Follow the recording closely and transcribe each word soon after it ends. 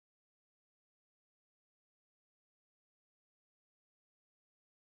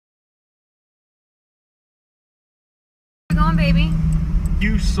going, baby?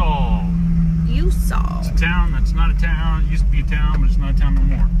 Usal. Usal. It's a town that's not a town. It used to be a town, but it's not a town no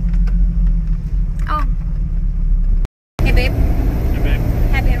more. Oh. Hey, babe. Hey, babe.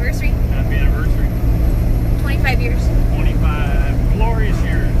 Happy anniversary. Happy anniversary. 25 years. 25 glorious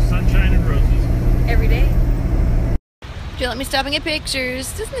years. Sunshine and roses. Every day. Would you let me stop and get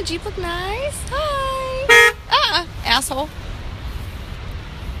pictures? Doesn't the Jeep look nice? Hi. Asshole.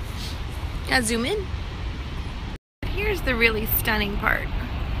 Gotta zoom in. Here's the really stunning part.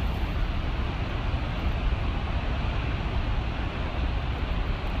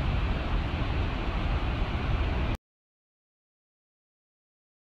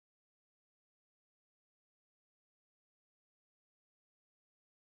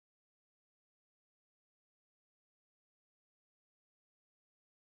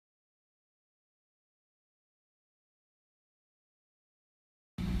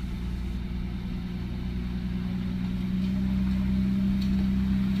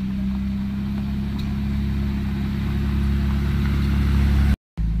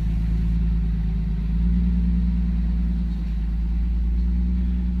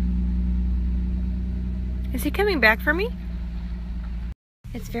 Is he coming back for me?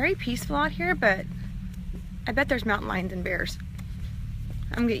 It's very peaceful out here, but I bet there's mountain lions and bears.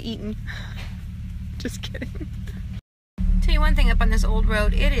 I'm gonna get eaten. Just kidding. Tell you one thing up on this old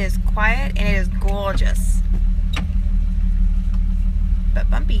road, it is quiet and it is gorgeous.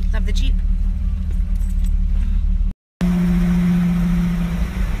 But bumpy. Love the Jeep.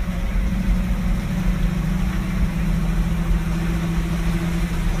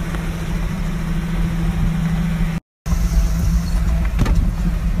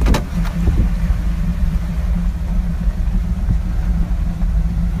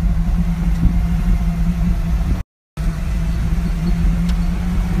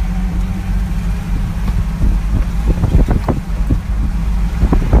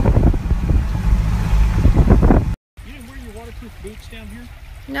 Boots down here?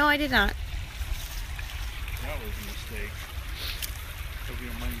 No, I did not. That was a mistake. Hope you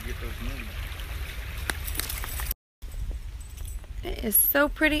don't mind you get those made. It is so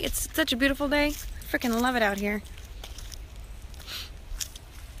pretty. It's such a beautiful day. I freaking love it out here.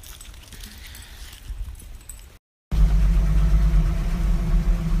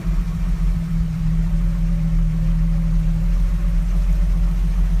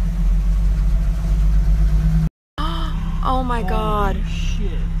 Oh my God. Holy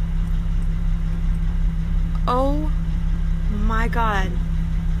shit. Oh my God.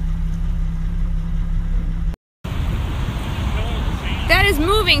 That is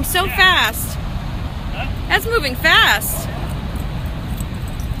moving so fast. Huh? That's moving fast.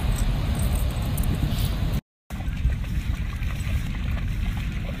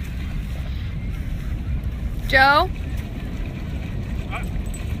 Joe?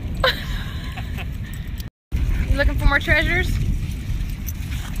 You looking for more treasures?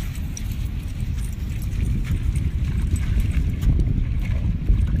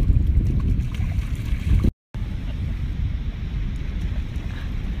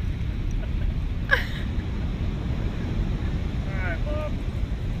 Alright, Bob.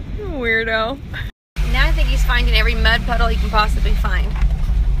 Weirdo. Now I think he's finding every mud puddle he can possibly find.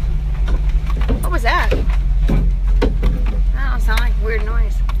 What was that? That don't sound like a weird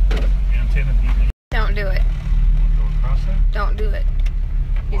noise. The antenna beat me. Don't do it. Go across that? Don't do it.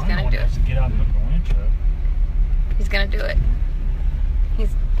 He's Well, gonna do it. has to get out and hook the winch up. He's gonna do it.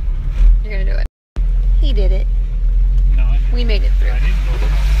 You're gonna do it. He did it. No, I didn't. We made it through. I didn't go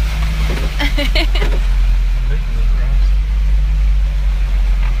across. I think it was across.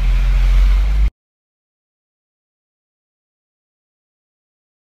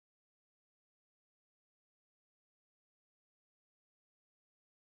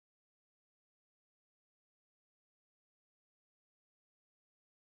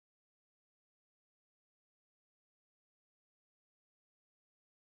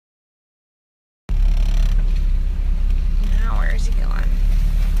 Now where is he going?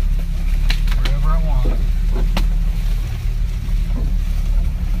 Wherever I want.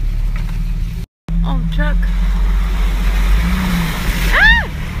 Oh, truck. Ah!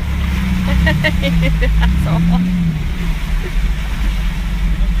 That's all.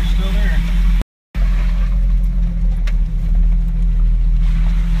 You're still there.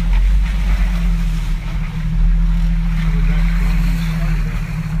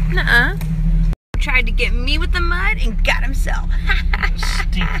 Nuh-uh. Tried to get me with the mud and got himself.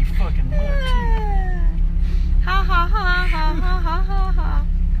 Stinky fucking mud, too. Ha ha ha ha ha ha ha ha.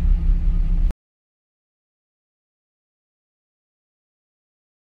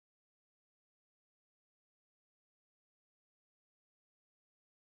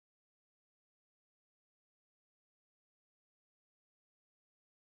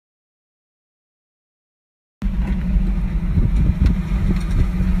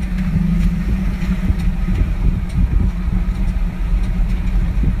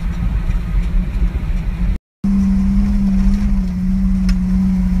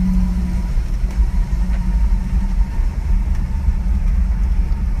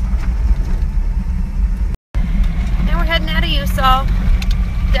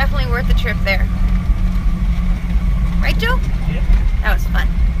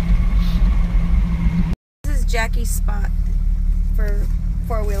 Jackie's spot for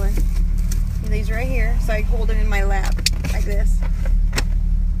four-wheeling. He lays right here, so I hold him in my lap like this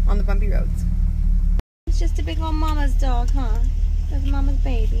on the bumpy roads. It's just a big old mama's dog, huh? That's mama's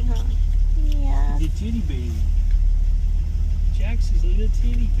baby, huh? Yeah. The titty baby. Jax is a little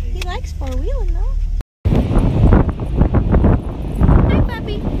titty baby. He likes four-wheeling though. Hi,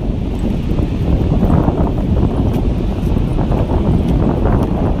 puppy.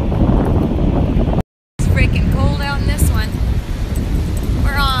 It's freaking cold out in this one.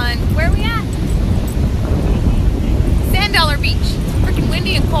 We're on, where are we at? Sand Dollar Beach. Freaking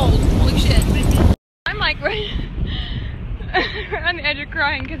windy and cold. Holy shit. I'm like right on the edge of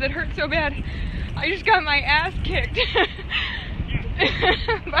crying because it hurts so bad. I just got my ass kicked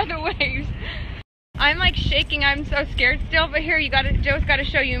by the waves. I'm like shaking. I'm so scared still, but here, Joe's got to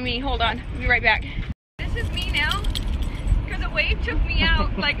show you me. Hold on. I'll be right back. This is me now because a wave took me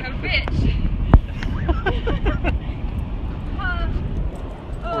out like a bitch.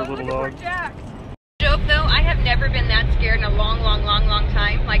 Poor little dog. Joke though, I have never been that scared in a long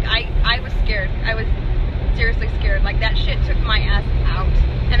time. Like I was scared. I was seriously scared. Like that shit took my ass out.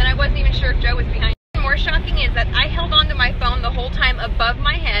 And then I wasn't even sure if Joe was behind. More shocking is that I held onto my phone the whole time above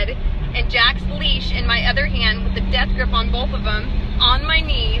my head and Jack's leash in my other hand with the death grip on both of them on my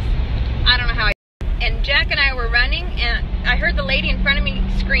knees. I don't know how I did it. And Jack and I were running and I heard the lady in front of me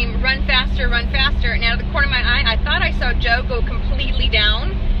scream, run faster, and out of the corner of my eye, I thought I saw Joe go completely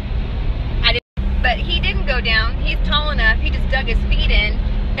down. I didn't, but he didn't go down. He's tall enough. He just dug his feet in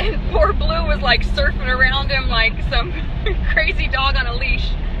and poor Blue was like surfing around him like some crazy dog on a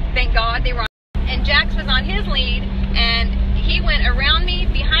leash. Thank God they were on. And Jax was on his lead, and he went around me,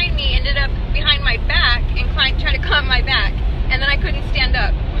 behind me, ended up behind my back, and tried to climb my back. And then I couldn't stand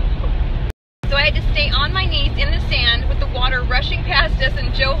up. So I had to stay on my knees in the sand with the water rushing past us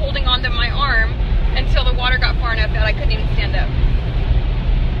and Joe holding onto my arm until the water got far enough that I couldn't even stand up.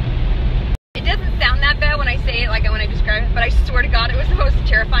 It doesn't sound that bad when I say it, like when I describe it, but I swear to God, it was the most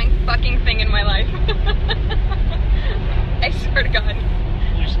terrifying fucking thing in my life. I swear to God.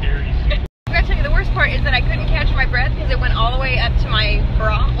 You're scary. I'm gonna tell you, the worst part is that I couldn't catch my breath because it went all the way up to my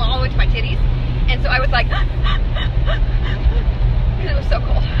bra, well, all the way to my titties. And so I was like, because it was so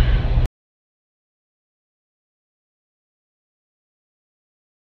cold.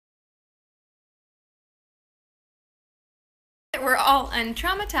 We're all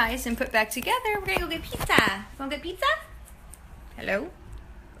untraumatized and put back together. We're gonna go get pizza. Wanna get pizza? Hello?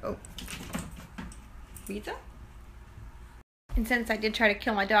 Oh. Pizza? And since I did try to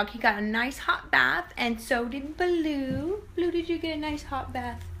kill my dog, he got a nice hot bath, and so did Blue. Blue, did you get a nice hot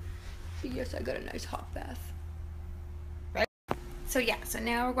bath? Yes, I got a nice hot bath. Right? So yeah, so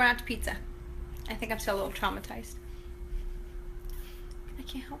now we're going out to pizza. I think I'm still a little traumatized. I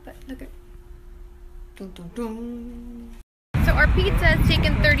can't help it. Look at. Dun, dun, dun. So our pizza has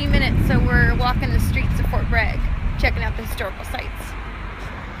taken 30 minutes, so we're walking the streets of Fort Bragg, checking out the historical sites.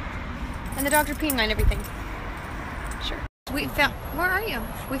 And the dogs are peeing on everything. Sure. We found, where are you?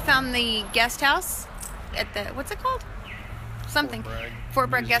 We found the guest house at the, what's it called? Something. Fort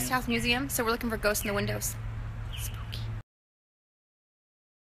Bragg Guest House Museum. So we're looking for ghosts in the windows. Spooky.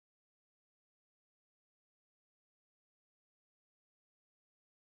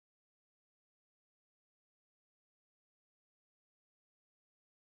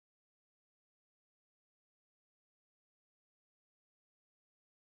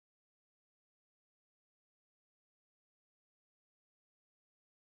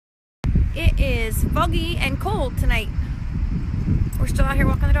 It is foggy and cold tonight. We're still out here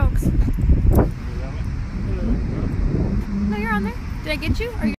walking the dogs. No, you're on there. Did I get you?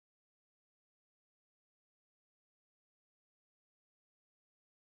 Are you